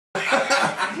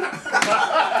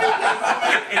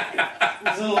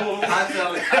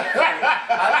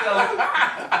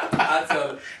I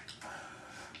tell it.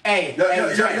 Hey,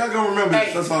 y'all gonna remember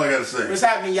this. That's all I gotta say. What's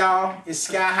happening, y'all? It's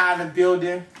Sky High in the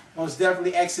building. Most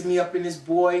definitely exit me up in this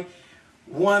boy.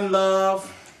 One love,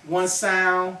 one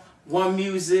sound, one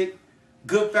music.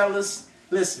 Good fellas.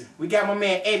 Listen, we got my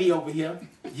man Eddie over here.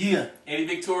 Yeah. Eddie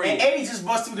Victoria. And Eddie just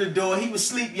busted through the door. He was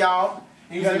asleep, y'all.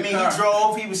 You know what I mean? He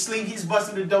drove, he was asleep, he just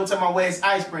busted through the door, telling me where his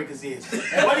Icebreakers is.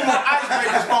 And what he want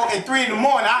Icebreakers for at 3 in the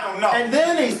morning, I don't know. And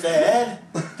then he said,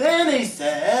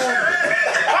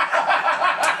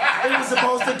 he was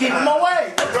supposed to keep him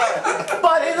away.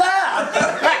 But he left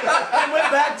and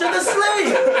went back to the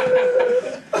sleep.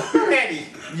 Eddie,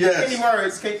 Yes. any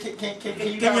words? Can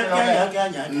you comment on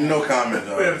that? No comment,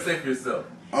 dog. Whatever, say for yourself.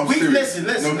 I'm serious. Listen.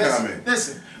 No comment.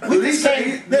 We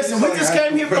just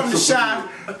came here from the shop,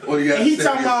 and he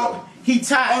talking about he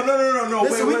tired. Oh, no.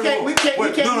 Listen, we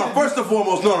can't. No. First and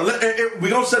foremost, no. We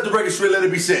gonna set the record straight. Let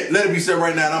it be said. Let it be said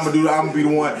right now. And I'm gonna be the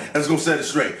one that's gonna set it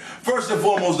straight. First and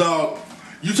foremost, dog.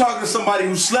 You talking to somebody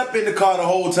who slept in the car the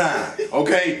whole time,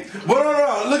 okay? But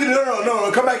no. Look at it. No.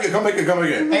 Come back here.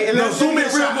 Hey, no, zoom in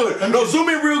real good. No, zoom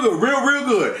in real good. Real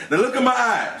good. Now look at my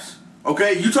eyes.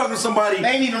 Okay, you talking to somebody? They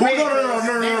ain't even who, ready. no.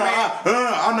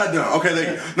 I'm not done.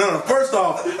 Okay, no. First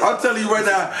off, I'm telling you right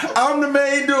now, I'm the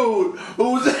main dude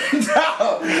who's in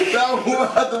town.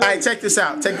 Alright, check this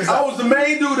out. I was the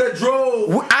main dude that drove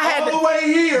all the way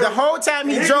here. The whole time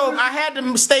he drove, I had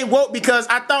to stay woke because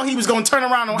I thought he was gonna turn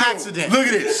around on accident. Look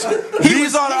at this.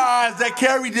 These are the eyes that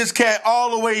carried this cat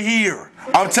all the way here.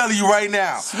 I'm telling you right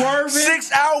now. Swerving.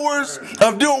 6 hours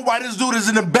of doing while this dude is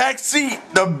in the back seat.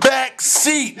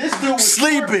 This dude was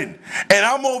sleeping. And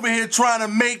I'm over here trying to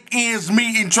make ends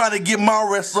meet and trying to get my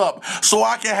rest up so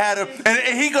I can have him. And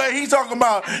he talking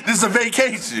about this is a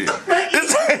vacation.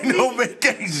 This ain't no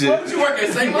vacation. What you working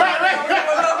at St. Wait.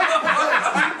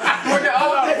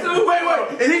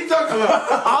 And he talking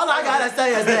about All I gotta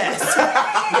say is this.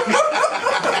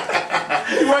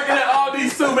 You working at all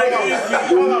these two making ends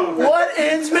meet. What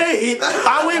ends meet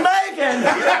are we making?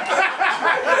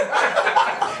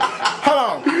 Hold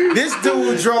on. This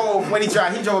dude drove he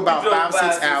drove about 5 or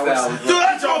 6 hours. dude,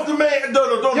 I drove the main.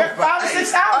 No. Yeah, 5 or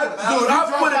 6 hours. Dude, I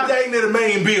put a dang near the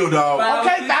main bill, dog.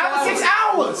 Okay, 5 or 6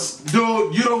 hours.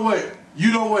 Dude, you know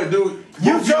what, dude?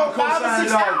 You drove 5 or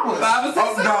 6 hours. 5 or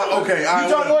 6 hours. Okay, You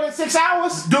drove more than 6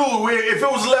 hours? Dude, if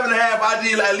it was 11 and a half, I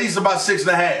did at least about 6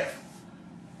 and a half.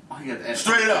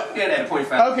 Straight up. Yeah, that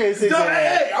 0.5. Okay, 6 and a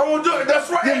half. Hey, I won't do it. That's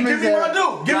right. Hey, give me my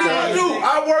due. Give me my due.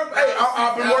 I work. Hey,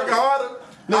 I've been working harder.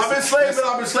 I've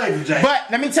been slaving, James. But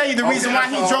let me tell you the reason why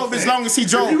he drove as long as he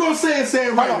drove. If you gonna say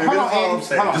it right, baby. That's all I'm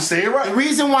saying. Just say it right. The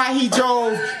reason why he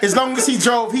drove as long as he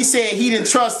drove, he said he didn't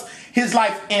trust his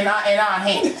life in our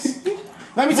hands.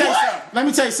 Let me tell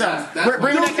you something.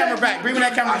 Bring me that camera back.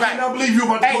 I cannot believe you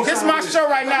about to Hey, this is my show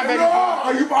right now, baby. No,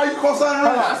 are you co-signing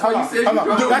right? Hold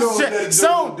on.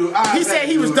 So he said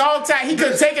he was dog tired. He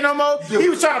couldn't take it no more. He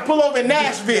was trying to pull over in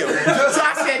Nashville. So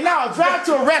I said, no, drive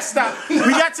to a rest stop. We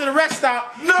got to the rest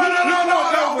stop.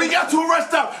 No. We got to a rest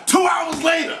stop 2 hours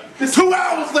later. 2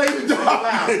 hours later,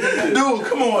 dog. Dude,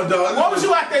 come on, dog. What was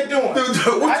you out there doing? Dude,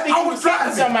 I think you was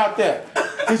driving something out there.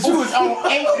 Cause you was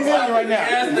on 8 million right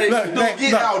now. Look,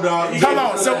 get out, dog. Hold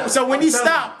on. So when he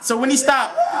stopped,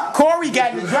 Corey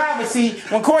got in the driver's seat.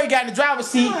 When Corey got in the driver's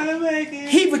seat,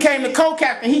 he became the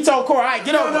co-captain. He told Corey, all right,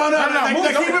 get over. No.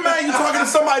 Keep in mind, you talking to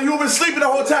somebody who been sleeping the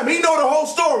whole time. He know the whole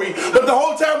story, but the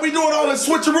whole time we doing all this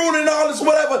switcheroo and all this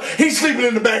whatever, he's sleeping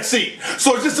in the back seat.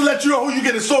 So just to let you know who you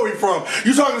get the story from,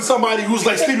 you talking to somebody who's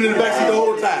like sleeping in the back seat the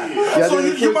whole time. So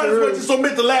you might as well just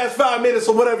omit the last 5 minutes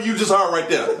or whatever you just heard right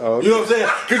there. Okay. You know what I'm saying?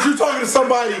 Because you're talking to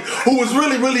somebody who was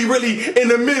really in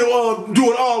the middle of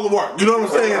doing all the work. You know what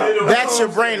I'm saying? That's your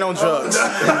brain on drugs.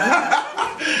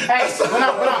 Hey,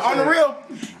 on the real,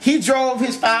 he drove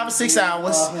his 5 or 6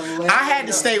 hours. I had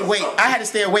to stay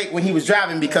awake when he was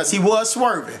driving because he was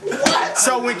swerving.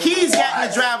 So when Keys got in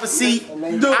the driver's seat,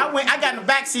 I got in the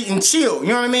back seat and chilled. You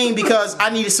know what I mean? Because I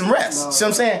needed some rest. See what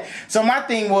I'm saying? So my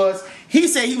thing was, he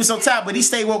said he was so tired, but he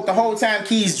stayed woke the whole time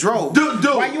Keys drove. Dude.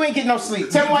 Why you ain't getting no sleep?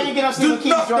 Tell me why you get no sleep when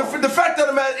Keys drove. The fact of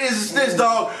the matter is this,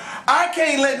 dog. I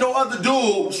can't let no other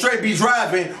dude straight be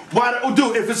driving.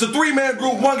 Dude, if it's a 3-man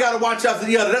group, one got to watch after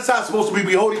the other. That's how it's supposed to be.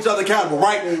 We hold each other accountable,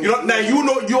 right? You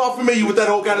know, you all familiar with that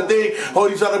whole kind of thing.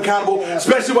 Hold each other accountable,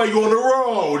 especially while you're on the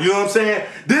road. You know what I'm saying?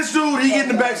 This dude, he get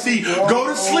in the back seat, go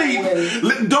to sleep.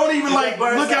 Don't even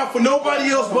look out for nobody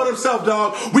else but himself,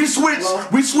 dog. We switch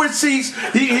seats.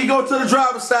 He go to the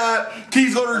driver's side.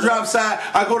 Keys go to the driver's side.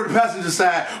 I go to the passenger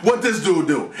side. What this dude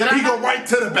do? He go right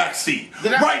to the back seat.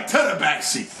 Right to the back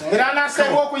seat. Did I not stay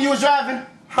woke when you was driving?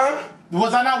 Huh?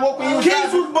 Was I not woke when you was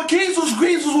driving? Keys was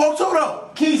woke too though.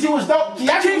 Keys, you was dope.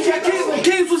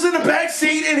 Keys was in the back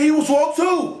seat and he was woke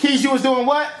too. Keys, you was doing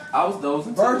what? I was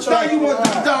dozing. Virtual, you want the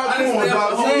dog? I didn't Come on, stay up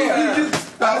dog. for You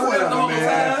just whatever,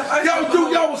 man.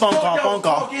 Y'all was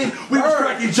talking. We was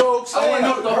cracking jokes. I went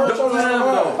up the whole time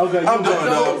though. Okay, I'm done,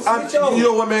 dog. You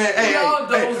know what, man? Hey,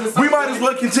 we might as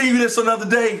well continue this another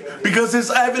day because it's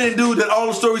evident, dude, that all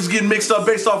the stories are getting mixed up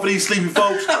based off of these sleepy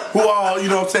folks who all, you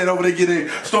know what I'm saying, over there getting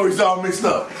stories all mixed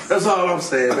up. That's all I'm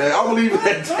saying, man. I'm gonna leave it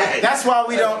at that. That's why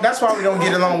we don't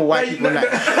get along with white people. Like.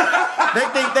 They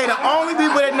think they the only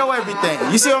people that know everything.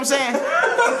 You see what I'm saying?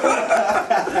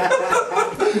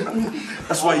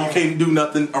 That's why you can't do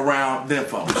nothing around them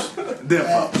folks. Them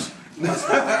folks.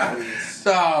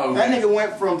 That nigga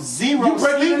went from zero. You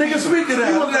breaking the nigga speaker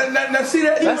down. Now see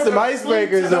that? That's the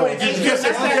Icebreakers though.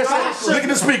 Look at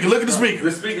the speaker. Look at the speaker.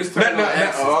 The speaker's turning on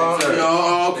access.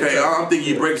 Okay. I'm thinking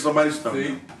you break somebody's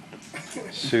stomach.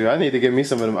 Shoot, I need to get me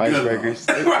some of them Icebreakers.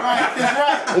 Right,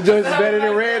 that's right. The joints is better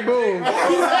than Red Bull. You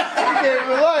can't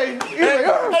even lie.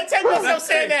 Hey, take yourself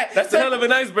saying that. That's a hell of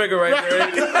an icebreaker right there.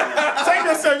 Take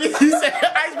yourself. You said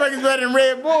Icebreaker's better than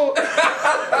Red Bull.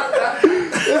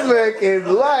 This man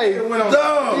can life.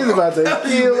 He's about to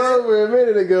keel over a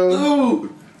minute ago.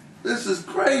 Dude, this is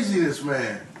craziness,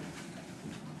 man.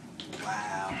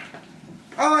 Wow.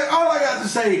 All I got to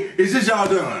say is this y'all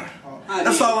done.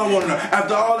 That's all I want to know.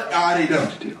 After all, they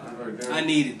done. I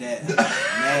needed that.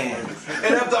 Man.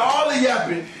 And after all the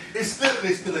yapping, they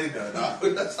still ain't done.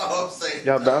 That's all I'm saying.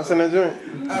 Y'all bouncing that joint?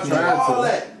 After all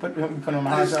that, Put on my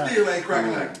they hard drive. still ain't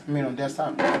cracking like. I mean on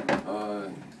desktop.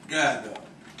 God, no.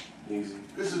 Easy.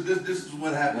 This is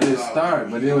what happens. Let it start,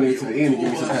 but then when it get to the end, it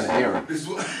gives me some kind of error. This is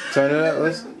what. Turn it up.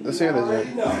 Let's hear that joint.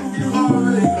 You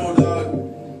already know, dog.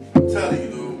 I'm telling you,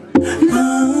 dude. No.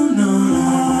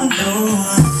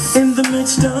 In the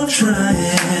midst of trying,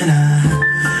 I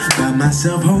got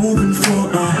myself hoping for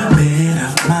a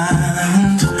better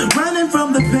mind. Running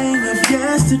from the pain of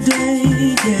yesterday,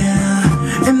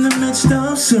 yeah. In the midst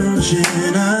of searching,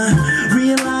 I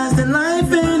realized that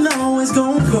life ain't always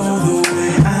gonna go the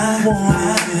way I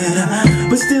want it.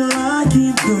 But still I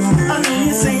keep going. I know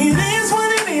you say it is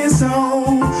what it is, so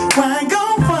why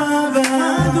go further?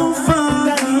 Why go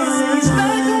further? It's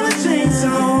not gonna change, so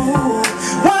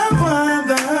why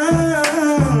bother?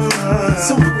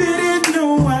 So if you didn't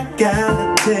know, I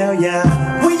gotta tell ya,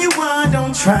 where you are,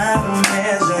 don't try to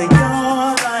measure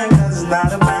your life, 'cause it's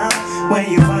not about where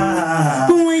you are.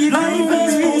 But when you life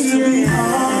ain't supposed to be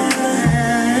hard,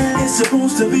 it's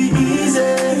supposed to be easy.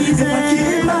 If I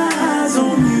keep my eyes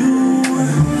on you,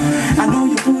 I know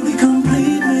you fully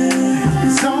complete me.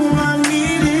 It's all I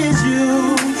need is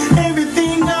you.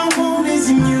 Everything I want is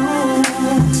in you.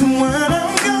 So what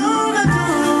I'm gonna do,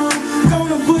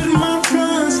 gonna put my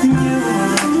trust in you.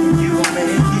 You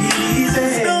make it easy.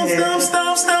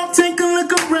 Stop. Take a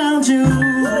look around you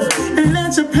and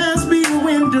let your past be a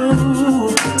window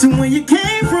to where you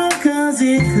came from, 'cause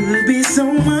it could be so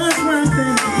much worse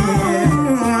than here.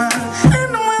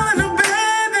 And I'm willing to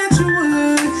bet that you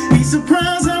would be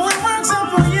surprised how it works out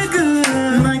for you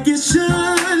good. Like it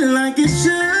should, like it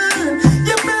should.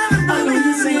 You better believe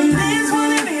you say it is what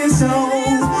it is, so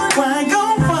why go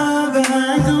further?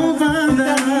 Why go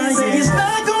further? You say it's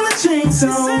not gonna change, so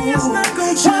why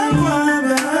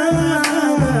bother?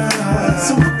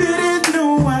 So if you didn't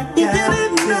know, I gotta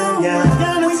tell ya,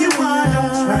 when you are,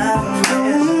 don't try to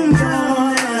measure.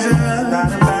 It's not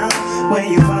about where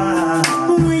you are.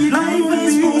 Life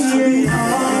ain't supposed to be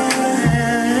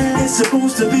hard. It's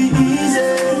supposed to be easy.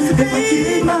 If I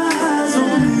keep my eyes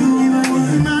on you,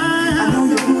 I know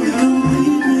you're fully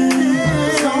complete me.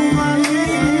 Somebody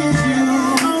is you.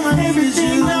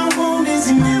 Everything I want is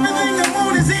in you. Everything I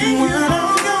want is in you.